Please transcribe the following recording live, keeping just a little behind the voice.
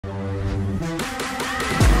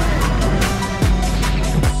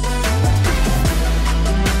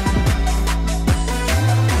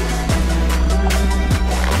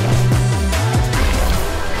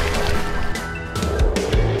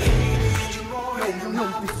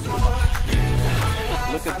Look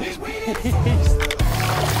at this beast.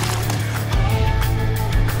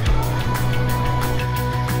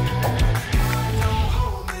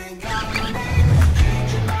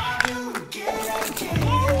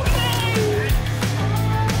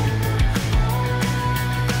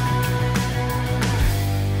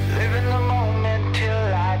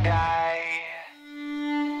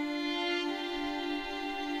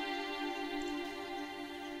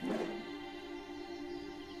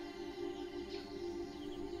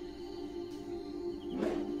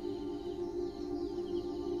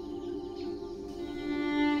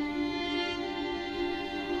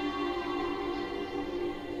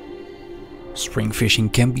 Spring fishing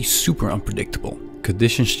can be super unpredictable.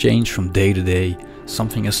 Conditions change from day to day.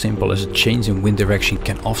 Something as simple as a change in wind direction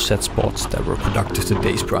can offset spots that were productive the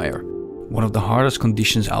days prior. One of the hardest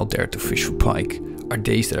conditions out there to fish for pike are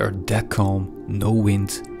days that are dead calm, no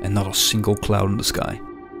wind and not a single cloud in the sky.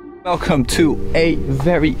 Welcome to a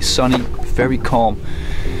very sunny, very calm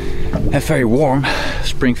and very warm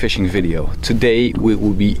spring fishing video. Today we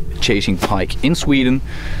will be chasing pike in Sweden,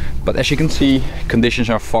 but as you can see, conditions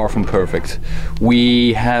are far from perfect.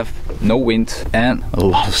 We have no wind and a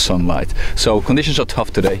lot of sunlight, so conditions are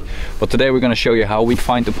tough today. But today we're going to show you how we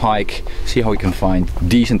find the pike, see how we can find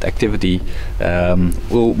decent activity.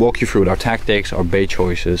 We'll walk you through our tactics, our bait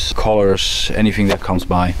choices, colors, anything that comes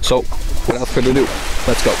by. So without further ado,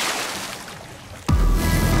 let's go.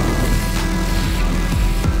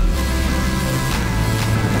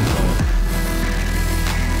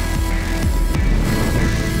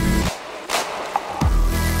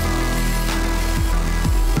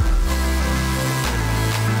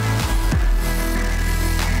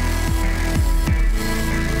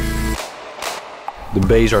 The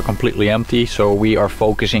bays are completely empty, so we are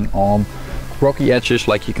focusing on rocky edges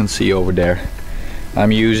like you can see over there.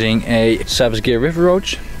 I'm using a Savage Gear River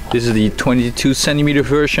Roach. This is the 22 centimeter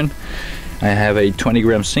version. I have a 20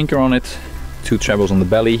 gram sinker on it, 2 trebles on the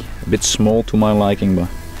belly, a bit small to my liking, but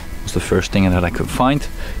it's the first thing that I could find.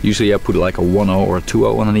 Usually I put like a 1.0 or a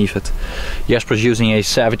 2.0 underneath it. Jasper's using a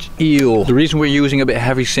Savage Eel. The reason we're using a bit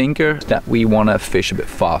heavy sinker is that we want to fish a bit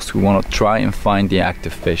fast. We want to try and find the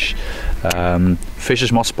active fish. Fish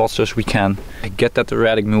as much spots as we can, get that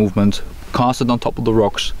erratic movement, cast it on top of the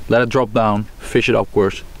rocks, let it drop down, fish it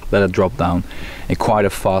upwards, let it drop down in quite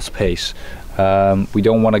a fast pace. We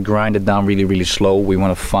don't want to grind it down really slow. We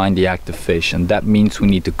want to find the active fish, and that means we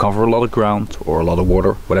need to cover a lot of ground or a lot of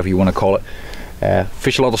water, whatever you want to call it.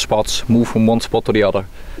 Fish a lot of spots, move from one spot to the other,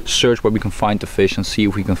 search where we can find the fish and see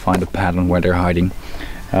if we can find a pattern where they're hiding.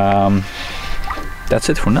 That's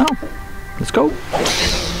it for now. Let's go.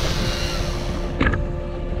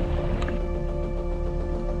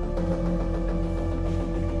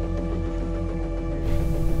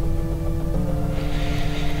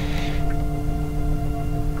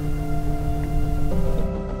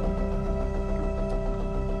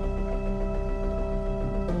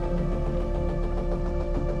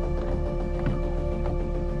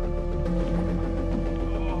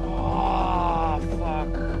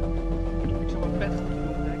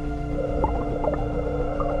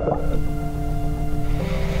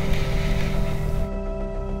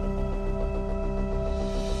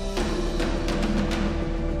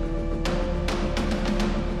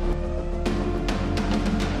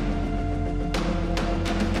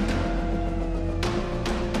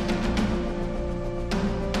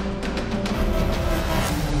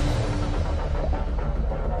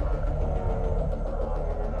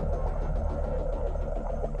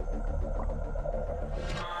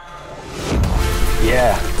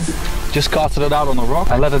 Yeah, just casted it out on the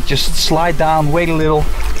rock. I let it just slide down, wait a little.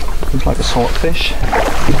 Looks like a swordfish.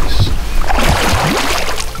 Yes.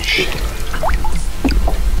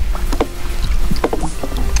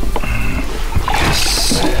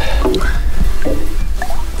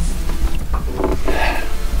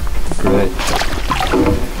 Great.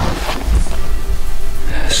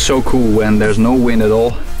 So cool when there's no wind at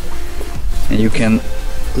all and you can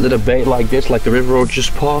let a bait like this, like the river road,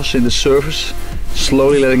 just pause in the surface,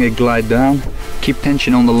 slowly letting it glide down, keep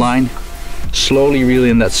tension on the line, slowly reel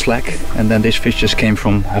in that slack, and then this fish just came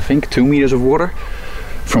from, I think, 2 meters of water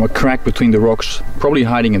from a crack between the rocks, probably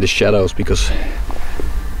hiding in the shadows because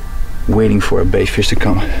waiting for a bait fish to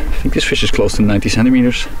come. I think this fish is close to 90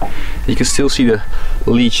 centimeters. You can still see the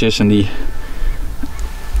leeches and the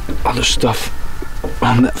other stuff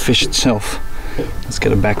on that fish itself. Let's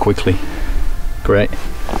get it back quickly. Great.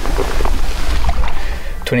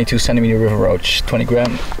 22 centimeter river roach, 20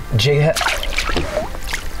 gram jig head.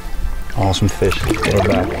 Awesome fish. Get her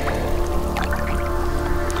back.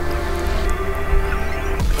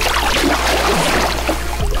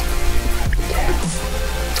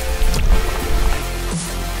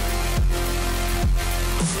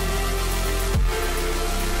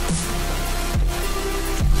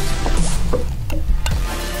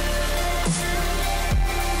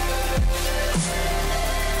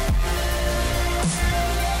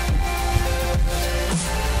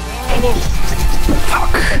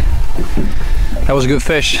 Fuck. That was a good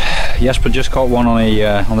fish. Jesper just caught one on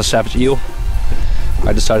a savage eel.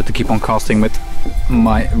 I decided to keep on casting with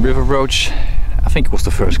my river roach. I think it was the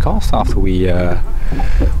first cast after we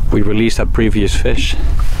released that previous fish.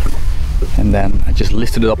 And then I just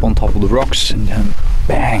lifted it up on top of the rocks and then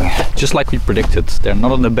bang, just like we predicted. They're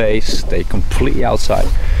not on the base, they're completely outside.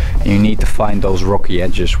 And you need to find those rocky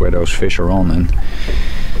edges where those fish are on. And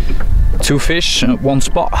 2 fish at 1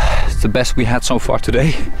 spot. It's the best we had so far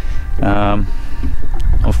today.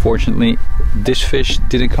 Unfortunately, this fish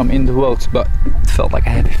didn't come in the boat, but it felt like a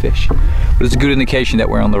heavy fish. But it's a good indication that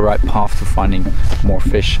we're on the right path to finding more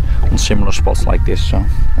fish on similar spots like this. So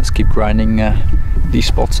let's keep grinding these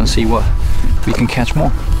spots and see what we can catch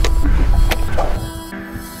more.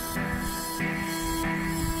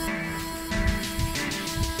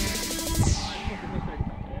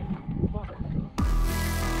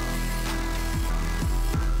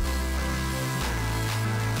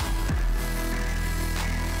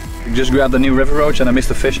 Just grabbed a new river roach and I missed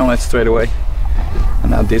a fish on it straight away.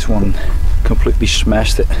 And now this one completely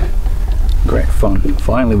smashed it. Great fun.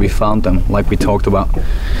 Finally we found them, like we talked about.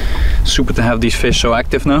 Super to have these fish so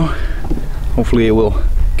active now. Hopefully it will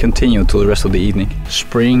continue until the rest of the evening.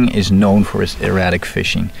 Spring is known for its erratic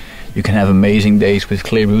fishing. You can have amazing days with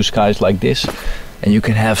clear blue skies like this, and you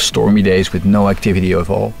can have stormy days with no activity at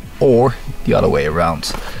all, or the other way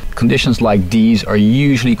around. Conditions like these are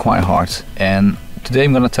usually quite hard, and today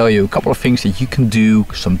I'm going to tell you a couple of things that you can do,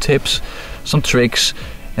 some tips, some tricks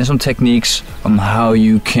and some techniques on how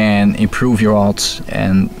you can improve your odds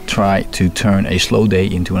and try to turn a slow day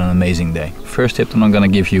into an amazing day. First tip that I'm going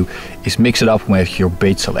to give you is mix it up with your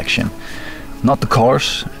bait selection. Not the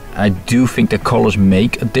colors. I do think that colors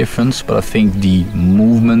make a difference, but I think the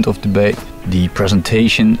movement of the bait, the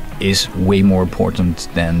presentation is way more important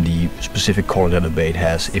than the specific color that the bait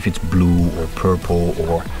has. If it's blue or purple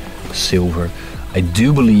or silver. I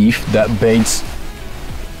do believe that baits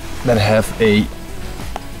that have a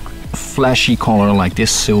flashy color like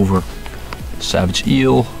this silver savage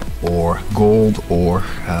eel or gold, or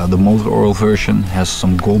the motor oil version has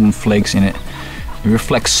some golden flakes in it, it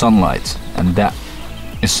reflects sunlight, and that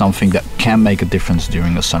is something that can make a difference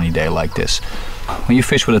during a sunny day like this. When you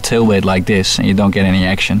fish with a tailbait like this and you don't get any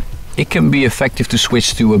action, it can be effective to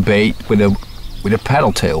switch to a bait with a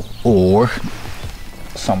paddle tail, or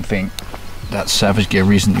something that Savage Gear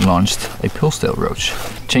recently launched, a pillstail roach.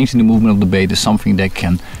 Changing the movement of the bait is something that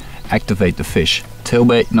can activate the fish.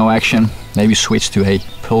 Tailbait, no action, maybe switch to a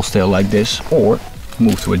pillstail like this, or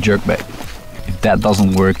move to a jerkbait. If that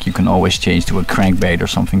doesn't work, you can always change to a crankbait or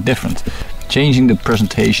something different. Changing the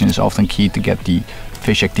presentation is often key to get the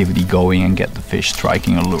fish activity going and get the fish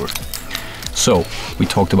striking a lure. So, we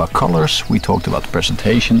talked about colors, we talked about the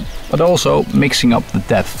presentation, but also mixing up the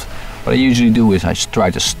depth. What I usually do is I try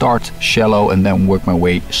to start shallow and then work my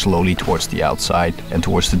way slowly towards the outside and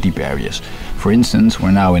towards the deep areas. For instance, we're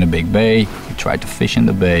now in a big bay, we try to fish in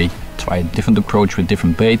the bay, try a different approach with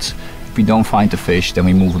different baits. If we don't find the fish, then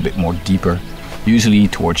we move a bit more deeper, usually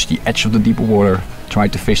towards the edge of the deeper water. Try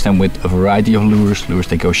to fish them with a variety of lures, lures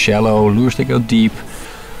that go shallow, lures that go deep,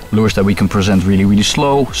 lures that we can present really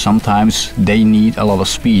slow. Sometimes they need a lot of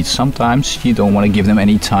speed. Sometimes you don't want to give them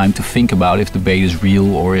any time to think about if the bait is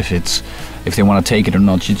real or if they want to take it or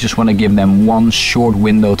not. You just want to give them one short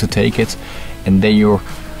window to take it, and then you're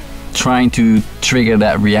trying to trigger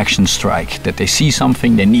that reaction strike, that they see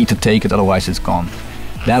something, they need to take it, otherwise it's gone.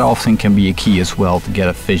 That often can be a key as well to get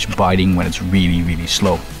a fish biting when it's really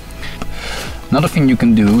slow. Another thing you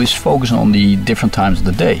can do is focus on the different times of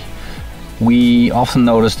the day. We often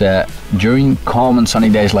notice that during calm and sunny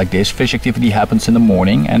days like this, fish activity happens in the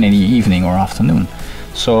morning and in the evening or afternoon.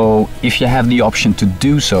 So if you have the option to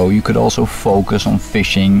do so, you could also focus on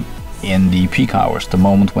fishing in the peak hours, the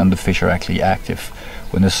moment when the fish are actually active.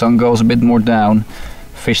 When the sun goes a bit more down,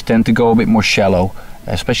 fish tend to go a bit more shallow.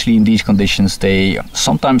 Especially in these conditions,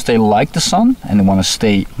 sometimes they like the sun and they want to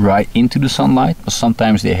stay right into the sunlight, but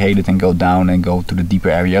sometimes they hate it and go down and go to the deeper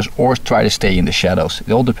areas or try to stay in the shadows.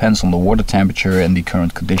 It all depends on the water temperature and the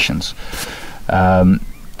current conditions.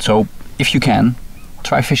 So if you can,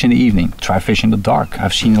 try fish in the evening, try fish in the dark.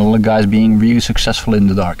 I've seen a lot of guys being really successful in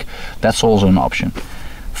the dark. That's also an option.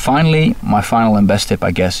 Finally, my final and best tip, I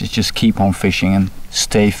guess, is just keep on fishing and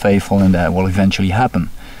stay faithful, and that will eventually happen.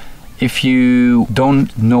 If you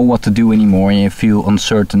don't know what to do anymore and you feel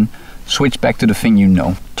uncertain, switch back to the thing you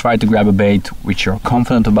know. Try to grab a bait which you're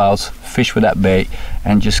confident about, fish with that bait,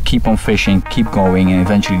 and just keep on fishing, keep going, and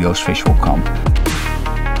eventually those fish will come.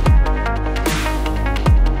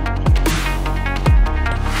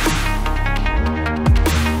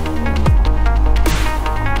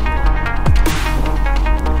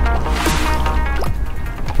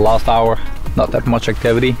 last hour, not that much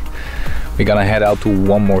activity. We're gonna head out to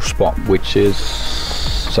one more spot, which is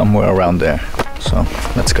somewhere around there. So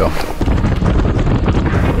let's go.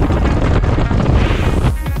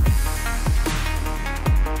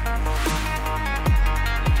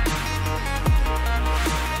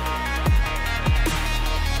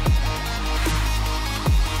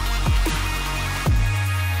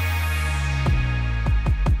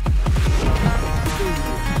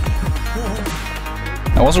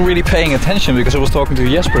 I wasn't really paying attention because I was talking to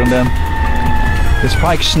Jesper, and then this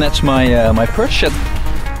pike snatched my my perch shot.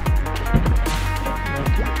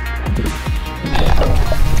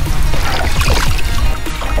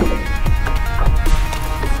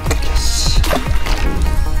 Yes.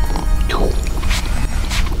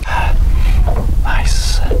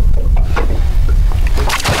 Nice.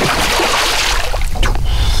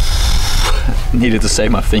 Needed to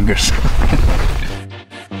save my fingers.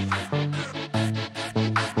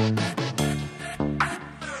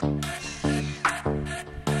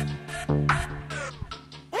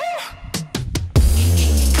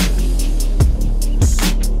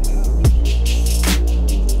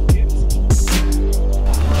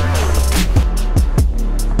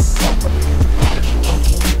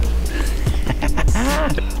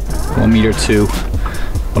 Meter two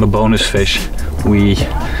on a bonus fish. We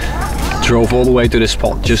drove all the way to this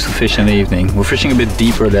spot just to fish in the evening. We're fishing a bit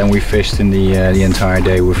deeper than we fished in the entire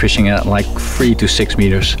day. We're fishing at like 3 to 6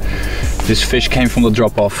 meters. This fish came from the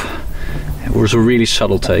drop off. It was a really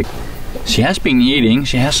subtle take. She has been eating,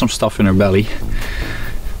 she has some stuff in her belly,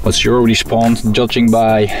 but she already spawned. Judging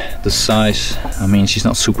by the size, I mean, she's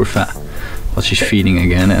not super fat, but she's feeding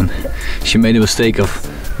again, and she made a mistake of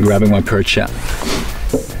grabbing my perch shad.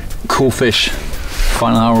 Cool fish.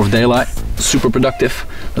 Final hour of daylight, super productive.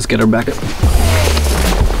 Let's get her back.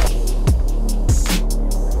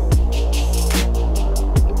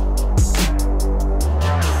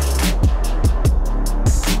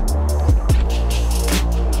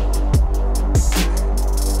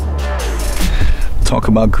 Talk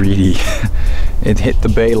about greedy. It hit the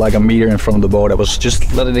bay like a meter in front of the boat. I was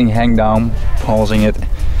just letting it hang down, pausing it,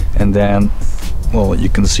 and then, well, you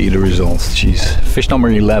can see the results. She's fish number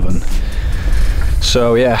 11.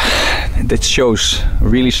 So yeah, that shows a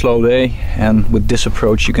really slow day, and with this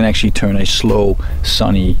approach you can actually turn a slow,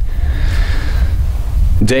 sunny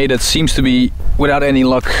day that seems to be without any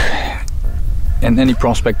luck and any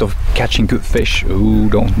prospect of catching good fish. Ooh,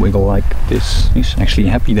 don't wiggle like this. He's actually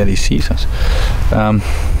happy that he sees us.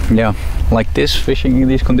 Yeah, like this, fishing in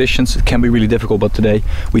these conditions, it can be really difficult, but today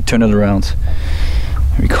we turn it around.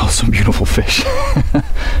 We caught some beautiful fish.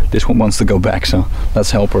 This one wants to go back, so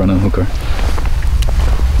let's help her and unhook her.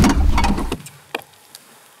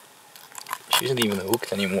 She isn't even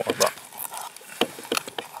hooked anymore, but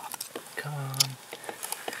come on.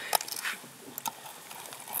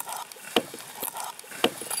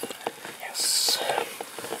 Yes.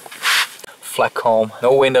 Flat calm,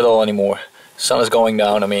 no wind at all anymore. Sun is going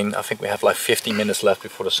down. I mean, I think we have like 15 minutes left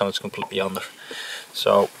before the sun is completely under.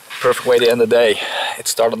 So perfect way to end the day. It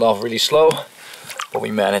started off really slow, but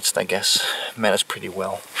we managed, I guess, managed pretty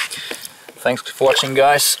well. Thanks for watching,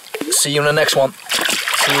 guys. See you in the next one.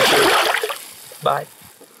 See you soon. Bye.